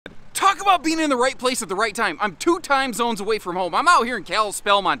Talk about being in the right place at the right time. I'm 2 time zones away from home. I'm out here in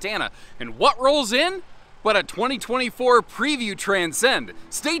Kalispell, Montana. And what rolls in? But a 2024 preview Transcend.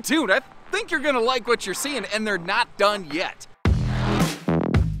 Stay tuned. I think you're going to like what you're seeing, and they're not done yet.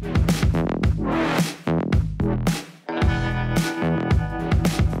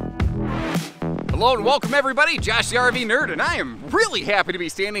 Hello and welcome everybody, Josh the RV Nerd, and I am really happy to be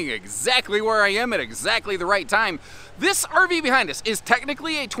standing exactly where I am at exactly the right time. This RV behind us is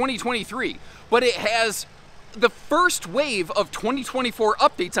technically a 2023, but it has the first wave of 2024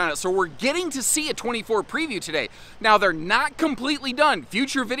 updates on it, so we're getting to see a 24 preview today. Now, they're not completely done.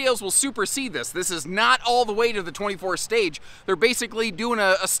 Future videos will supersede this. This is not all the way to the 24 stage. They're basically doing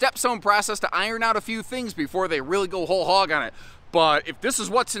a stepstone process to iron out a few things before they really go whole hog on it. But if this is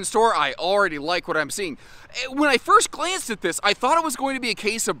what's in store, I already like what I'm seeing. When I first glanced at this, I thought it was going to be a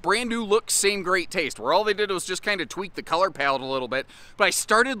case of brand new look, same great taste, where all they did was just kind of tweak the color palette a little bit. But I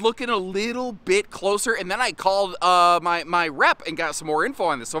started looking a little bit closer, and then I called my rep and got some more info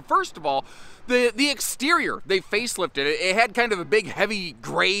on this. So first of all, the exterior, they facelifted it. It had kind of a big, heavy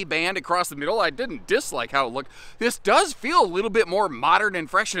gray band across the middle. I didn't dislike how it looked. This does feel a little bit more modern and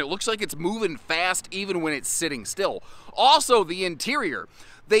fresh, and it looks like it's moving fast even when it's sitting still. Also, the interior,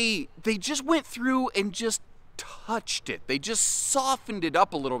 they just went through and just touched it. They just softened it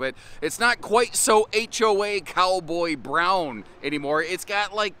up a little bit. It's not quite so HOA cowboy brown anymore. It's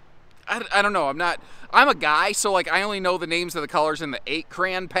got like, I don't know, I'm a guy, so like I only know the names of the colors in the 8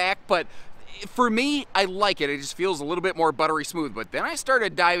 crayon pack, but for me, I like it. It just feels a little bit more buttery smooth. But then I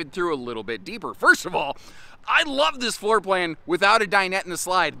started diving through a little bit deeper. First of all, I love this floor plan without a dinette in the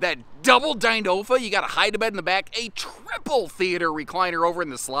slide. That double dinofa, you got a hide bed in the back, a triple theater recliner over in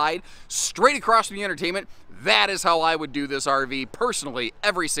the slide, straight across from the entertainment. That is how I would do this RV personally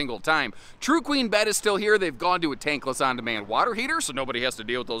every single time. True Queen bed is still here. They've gone to a tankless on-demand water heater, so nobody has to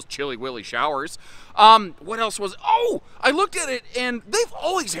deal with those chilly willy showers. What else was, oh, I looked at it and they've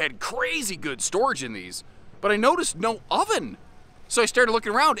always had crazy good storage in these, but I noticed no oven. So I started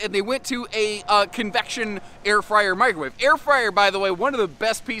looking around and they went to a convection air fryer microwave. Air fryer, by the way, one of the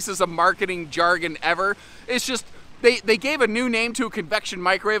best pieces of marketing jargon ever. It's just, they gave a new name to a convection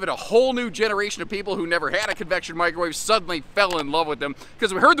microwave, and a whole new generation of people who never had a convection microwave suddenly fell in love with them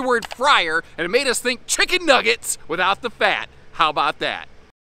because we heard the word fryer and it made us think chicken nuggets without the fat. How about that?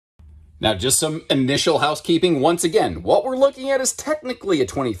 Now, just some initial housekeeping. Once again, what we're looking at is technically a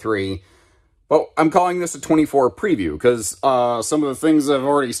 23, but I'm calling this a 24 preview because some of the things have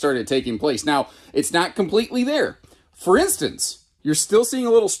already started taking place. Now, it's not completely there. For instance, you're still seeing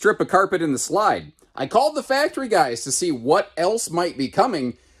a little strip of carpet in the slide. I called the factory guys to see what else might be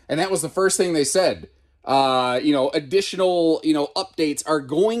coming, and that was the first thing they said. Additional, updates are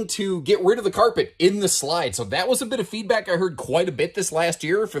going to get rid of the carpet in the slide. So that was a bit of feedback I heard quite a bit this last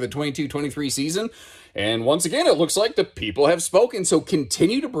year for the 22-23 season. And once again, it looks like the people have spoken, so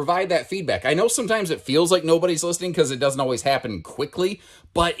continue to provide that feedback. I know sometimes it feels like nobody's listening because it doesn't always happen quickly,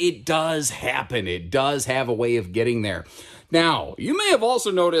 but it does happen. It does have a way of getting there. Now, you may have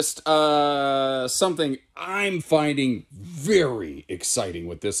also noticed something I'm finding very exciting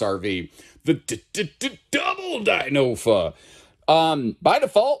with this RV. The double dinofa. By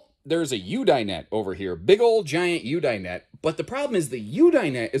default, there's a U-dinette over here. Big old giant U-dinette. But the problem is the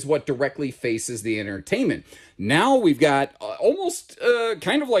U-dinette is what directly faces the entertainment. Now we've got almost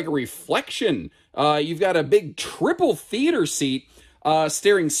kind of like a reflection. You've got a big triple theater seat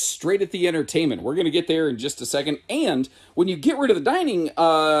staring straight at the entertainment. We're going to get there in just a second. And when you get rid of the dining,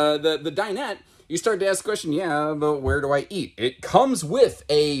 the dinette, you start to ask the question, yeah, but where do I eat? It comes with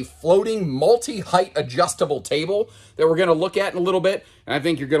a floating multi-height adjustable table that we're going to look at in a little bit. And I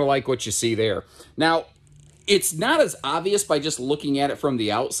think you're going to like what you see there. Now, it's not as obvious by just looking at it from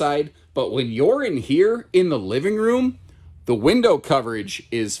the outside, but when you're in here in the living room, the window coverage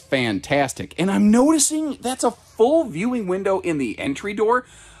is fantastic. And I'm noticing that's a full viewing window in the entry door.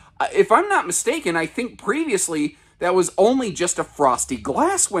 If I'm not mistaken, I think previously that was only just a frosty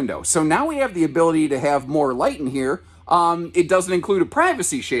glass window. So now we have the ability to have more light in here. It doesn't include a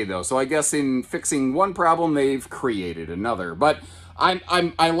privacy shade though. So I guess in fixing one problem, they've created another. But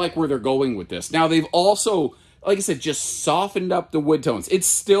I like where they're going with this. Now they've also, like I said, just softened up the wood tones. It's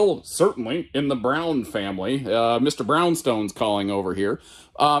still certainly in the brown family. Mr. Brownstone's calling over here.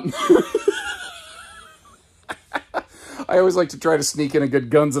 I always like to try to sneak in a good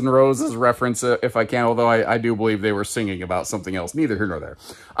Guns N' Roses reference if I can, although I do believe they were singing about something else. Neither here nor there.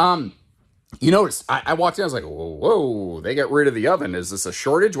 You notice, I walked in, I was like, whoa, they got rid of the oven. Is this a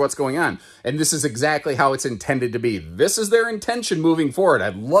shortage? What's going on? And this is exactly how it's intended to be. This is their intention moving forward.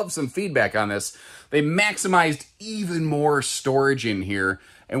 I'd love some feedback on this. They maximized even more storage in here.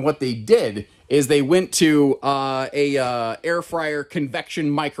 And what they did is they went to a air fryer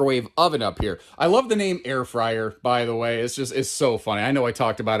convection microwave oven up here. I love the name air fryer, by the way. It's so funny. I know I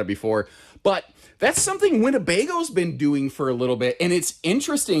talked about it before, but that's something Winnebago's been doing for a little bit, and it's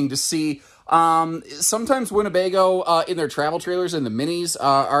interesting to see. Sometimes Winnebago in their travel trailers and the minis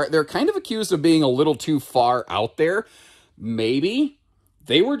they're kind of accused of being a little too far out there. Maybe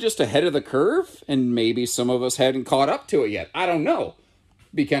they were just ahead of the curve, and maybe some of us hadn't caught up to it yet. I don't know.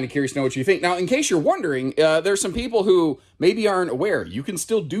 Be kind of curious to know what you think. Now, in case you're wondering, there's some people who maybe aren't aware. You can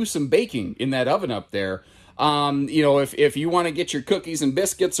still do some baking in that oven up there. You know, if you want to get your cookies and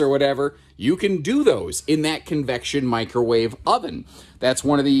biscuits or whatever, you can do those in that convection microwave oven. That's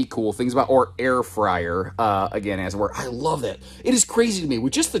one of the cool things about, or air fryer, again, as a word. I love that. It is crazy to me.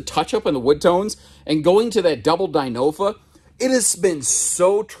 With just the touch-up on the wood tones and going to that double dynofa, it has been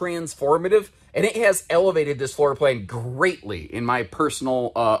so transformative, and it has elevated this floor plan greatly, in my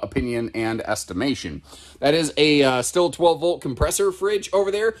personal opinion and estimation. That is a still 12-volt compressor fridge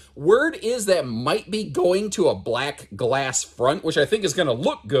over there. Word is that might be going to a black glass front, which I think is going to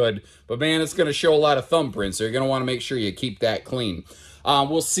look good, but man, it's going to show a lot of thumbprints, so you're going to want to make sure you keep that clean.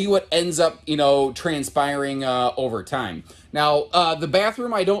 We'll see what ends up, you know, transpiring over time. Now, the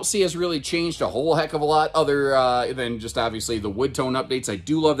bathroom I don't see has really changed a whole heck of a lot other than just obviously the wood tone updates. I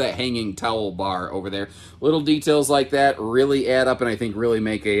do love that hanging towel bar over there. Little details like that really add up and I think really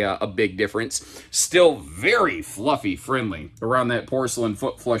make a big difference. Still very fluffy friendly around that porcelain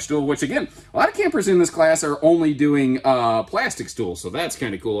foot flush stool, which again, a lot of campers in this class are only doing plastic stools, so that's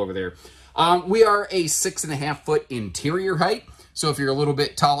kind of cool over there. We are a 6.5 foot interior height. So if you're a little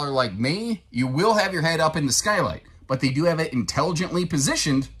bit taller like me, you will have your head up in the skylight. But they do have it intelligently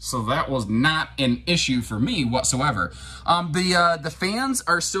positioned, so that was not an issue for me whatsoever. The fans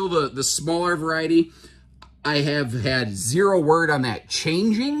are still the smaller variety. I have had zero word on that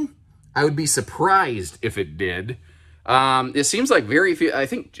changing. I would be surprised if it did. It seems like very few, I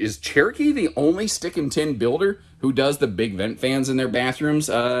think, is Cherokee the only stick and tin builder who does the big vent fans in their bathrooms?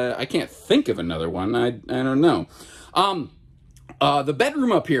 I can't think of another one. I don't know. The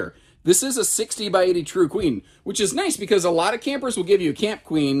bedroom up here, this is a 60 by 80 True Queen, which is nice because a lot of campers will give you a Camp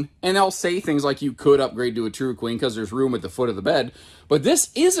Queen and they'll say things like you could upgrade to a True Queen because there's room at the foot of the bed. But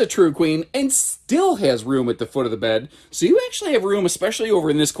this is a True Queen and still has room at the foot of the bed. So you actually have room, especially over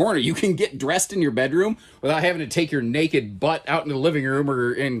in this corner. You can get dressed in your bedroom without having to take your naked butt out into the living room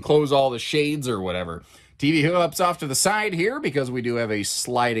and close all the shades or whatever. TV hookups off to the side here because we do have a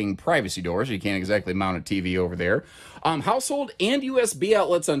sliding privacy door, so you can't exactly mount a TV over there. Household and USB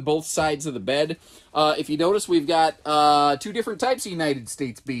outlets on both sides of the bed. If you notice, we've got two different types of United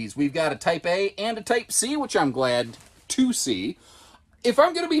States Bs. We've got a Type A and a Type C, which I'm glad to see. If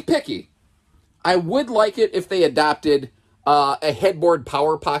I'm going to be picky, I would like it if they adopted a headboard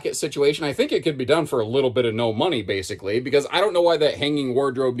power pocket situation. I think it could be done for a little bit of no money, basically, because I don't know why that hanging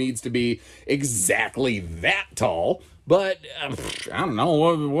wardrobe needs to be exactly that tall. But I don't know.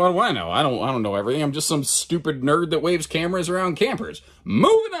 What do I know? I don't know everything. I'm just some stupid nerd that waves cameras around campers.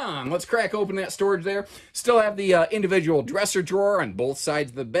 Moving on. Let's crack open that storage there. Still have the individual dresser drawer on both sides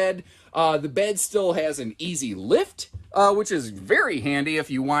of the bed. The bed still has an easy lift, which is very handy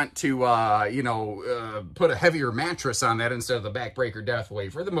if you want to, put a heavier mattress on that instead of the backbreaker death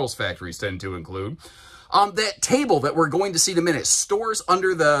wafer that most factories tend to include. That table that we're going to see in a minute stores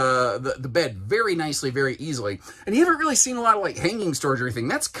under the bed very nicely, very easily. And you haven't really seen a lot of like hanging storage or anything.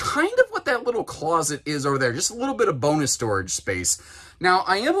 That's kind of what that little closet is over there. Just a little bit of bonus storage space. Now,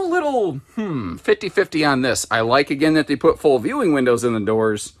 I am a little 50-50 on this. I like, again, that they put full viewing windows in the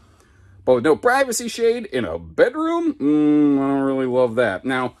doors. But with no privacy shade in a bedroom, I don't really love that.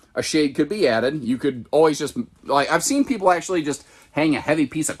 Now, a shade could be added. You could always just, like, I've seen people actually just hang a heavy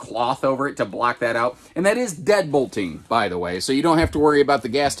piece of cloth over it to block that out. And that is deadbolting, by the way. So you don't have to worry about the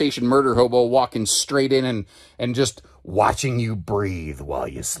gas station murder hobo walking straight in and just watching you breathe while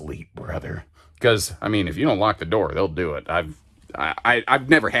you sleep, brother. Because, I mean, if you don't lock the door, they'll do it. I've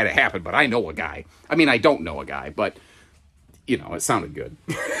never had it happen, but I know a guy. I mean, I don't know a guy, but, you know, it sounded good.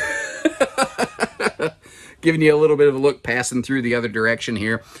 Giving you a little bit of a look passing through the other direction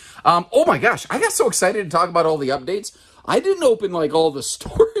here. Oh my gosh, I got so excited to talk about all the updates. I didn't open like all the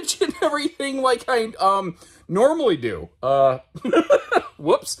storage and everything like I normally do.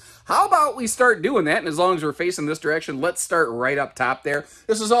 Whoops. How about we start doing that? And as long as we're facing this direction, let's start right up top there.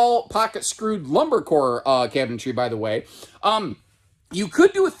 This is all pocket screwed lumber core cabinetry, by the way. You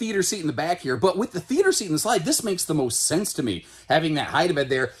could do a theater seat in the back here, but with the theater seat in the slide, this makes the most sense to me, having that height bed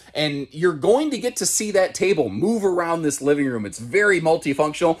there, and you're going to get to see that table move around this living room. It's very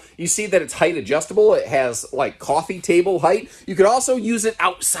multifunctional. You see that it's height adjustable. It has like coffee table height. You could also use it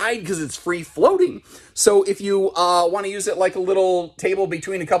outside because it's free floating. So if you want to use it like a little table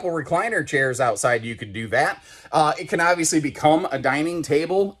between a couple recliner chairs outside, you could do that. It can obviously become a dining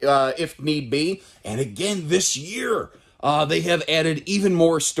table if need be. And again, this year, they have added even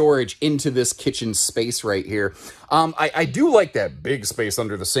more storage into this kitchen space right here. I do like that big space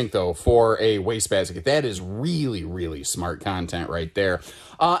under the sink, though, for a wastebasket. That is really, really smart content right there.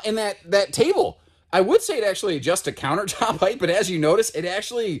 And that table, I would say it actually adjusts to countertop height, but as you notice, it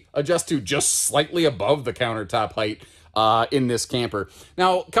actually adjusts to just slightly above the countertop height in this camper.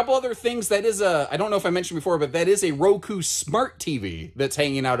 Now, a couple other things. That is I don't know if I mentioned before, but that is a Roku smart TV that's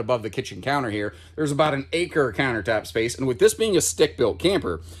hanging out above the kitchen counter here. There's about an acre countertop space, and with this being a stick-built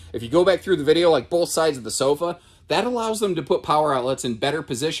camper, if you go back through the video, like both sides of the sofa, that allows them to put power outlets in better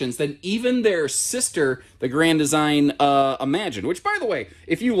positions than even their sister, the Grand Design Imagine, which, by the way,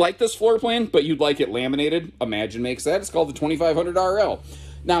 if you like this floor plan, but you'd like it laminated, Imagine makes that. It's called the 2500 RL.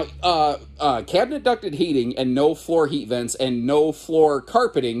 Now, cabinet ducted heating and no floor heat vents and no floor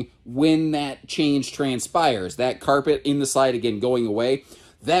carpeting when that change transpires. That carpet in the slide, again, going away,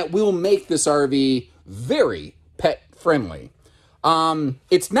 that will make this RV very pet friendly.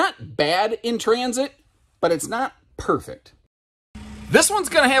 It's not bad in transit, but it's not perfect. This one's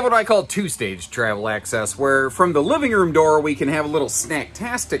going to have what I call two-stage travel access, where from the living room door we can have a little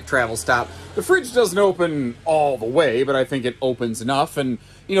snacktastic travel stop. The fridge doesn't open all the way, but I think it opens enough. And,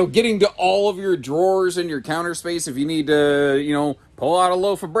 you know, getting to all of your drawers and your counter space, if you need to, you know, pull out a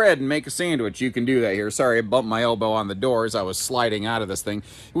loaf of bread and make a sandwich, you can do that here. Sorry, I bumped my elbow on the door as I was sliding out of this thing.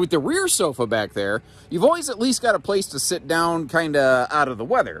 With the rear sofa back there, you've always at least got a place to sit down kind of out of the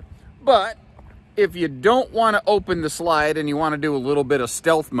weather. But if you don't want to open the slide and you want to do a little bit of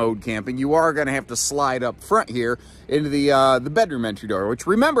stealth mode camping, you are going to have to slide up front here into the bedroom entry door, which,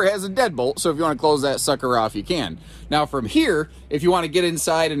 remember, has a deadbolt, so if you want to close that sucker off, you can. Now, from here, if you want to get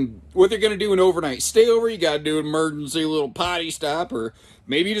inside and whether you're going to do an overnight stay over, you got to do an emergency little potty stop, or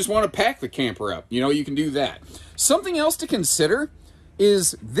maybe you just want to pack the camper up. You know, you can do that. Something else to consider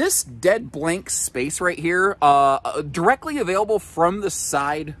is this dead blank space right here, directly available from the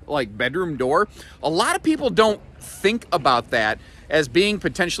side, like, bedroom door. A lot of people don't think about that as being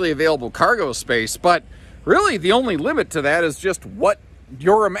potentially available cargo space, but really the only limit to that is just what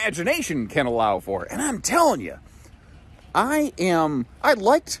your imagination can allow for. And I'm telling you, I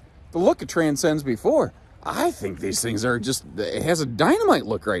liked the look of Transcends before. I think these things are just, it has a dynamite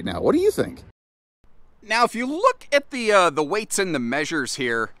look right now. What do you think? Now, if you look at the weights and the measures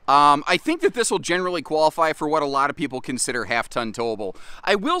here, I think that this will generally qualify for what a lot of people consider half-ton towable.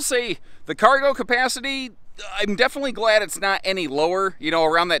 I will say the cargo capacity, I'm definitely glad it's not any lower, you know,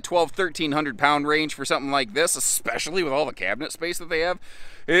 around that 1,300 pound range for something like this, especially with all the cabinet space that they have.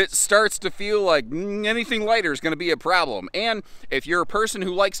 It starts to feel like anything lighter is going to be a problem. And if you're a person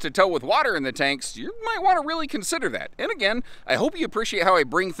who likes to tow with water in the tanks, you might want to really consider that. And again, I hope you appreciate how I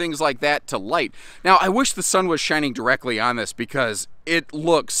bring things like that to light. Now, I wish the sun was shining directly on this because it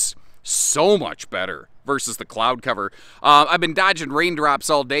looks so much better versus the cloud cover. I've been dodging raindrops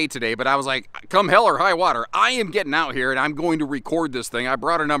all day today, but I was like, come hell or high water, I am getting out here and I'm going to record this thing. I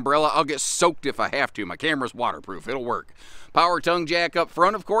brought an umbrella. I'll get soaked if I have to. My camera's waterproof. It'll work. Power tongue jack up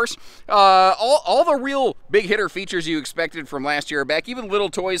front, of course. All the real big hitter features you expected from last year are back. Even little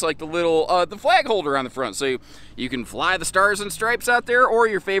toys like the flag holder on the front, so you can fly the stars and stripes out there, or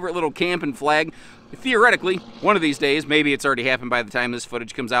your favorite little camping flag. Theoretically, one of these days, maybe it's already happened by the time this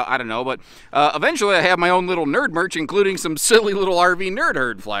footage comes out, I don't know, but eventually I have my own little nerd merch, including some silly little RV nerd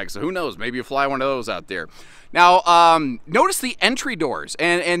herd flags, so who knows, maybe you fly one of those out there. Now, notice the entry doors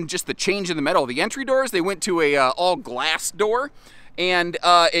and just the change in the metal. The entry doors, they went to a all glass door, and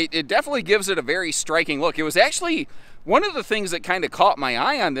it definitely gives it a very striking look. It was actually one of the things that kind of caught my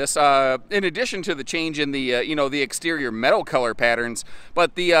eye on this, in addition to the change in the you know, the exterior metal color patterns,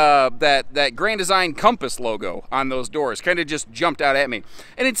 but the that Grand Design compass logo on those doors kind of just jumped out at me.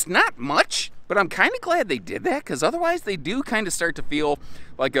 And it's not much, but I'm kind of glad they did that, because otherwise they do kind of start to feel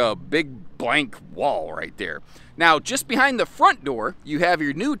like a big blank wall right there. Now, just behind the front door, you have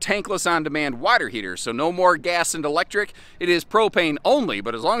your new tankless on-demand water heater, so no more gas and electric. It is propane only,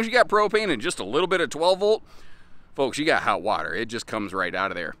 but as long as you got propane and just a little bit of 12 volt, folks, you got hot water. It just comes right out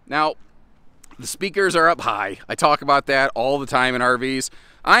of there. Now, the speakers are up high. I talk about that all the time in RVs.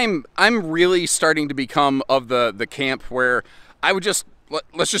 I'm really starting to become of the camp where I would just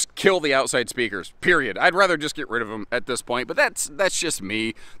let's just kill the outside speakers, period. I'd rather just get rid of them at this point, but that's just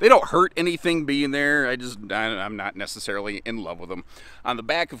me. They don't hurt anything being there. I'm not necessarily in love with them. On the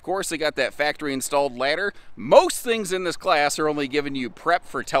back, of course, they got that factory installed ladder. Most things in this class are only giving you prep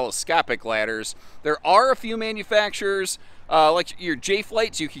for telescopic ladders. There are a few manufacturers, like your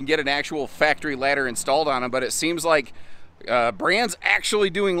J-Flights, you can get an actual factory ladder installed on them, but it seems like brands actually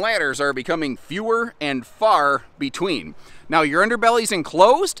doing ladders are becoming fewer and far between. Now, your underbelly's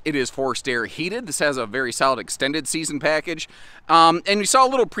enclosed. It is forced air heated. This has a very solid extended season package. And we saw a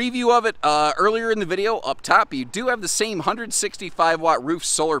little preview of it earlier in the video up top. You do have the same 165 watt roof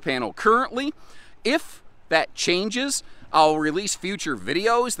solar panel currently. If that changes, I'll release future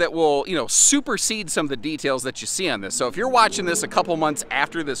videos that will, supersede some of the details that you see on this. So if you're watching this a couple months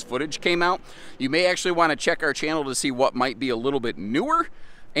after this footage came out, you may actually want to check our channel to see what might be a little bit newer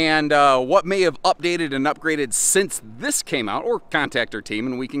and what may have updated and upgraded since this came out, or contact our team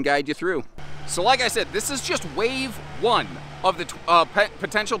and we can guide you through. So like I said, this is just wave one of the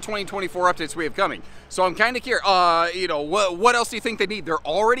potential 2024 updates we have coming. So I'm kind of curious, what else do you think they need? I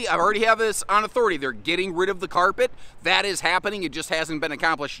already have this on authority. They're getting rid of the carpet. That is happening. It just hasn't been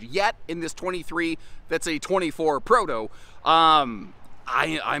accomplished yet in this 23. That's a 24 proto.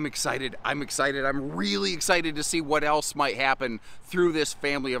 I'm excited. I'm really excited to see what else might happen through this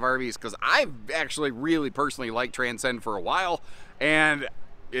family of RVs, because I've actually really personally liked Transcend for a while, and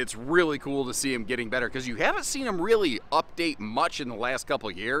it's really cool to see them getting better, because you haven't seen them really update much in the last couple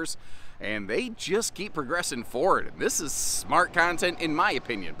of years, and they just keep progressing forward. This is smart content in my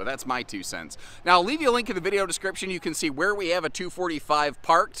opinion, but that's my 2 cents. Now, I'll leave you a link in the video description. You can see where we have a 245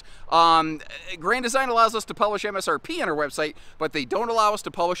 parked. Grand Design allows us to publish MSRP on our website, but they don't allow us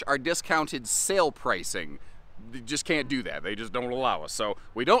to publish our discounted sale pricing. They just can't do that. They just don't allow us. So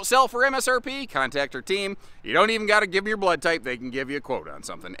we don't sell for MSRP. Contact our team. You don't even got to give me your blood type. They can give you a quote on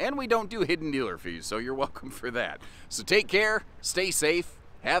something. And we don't do hidden dealer fees, so you're welcome for that. So take care, stay safe,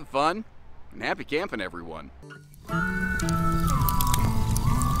 have fun, and happy camping, everyone.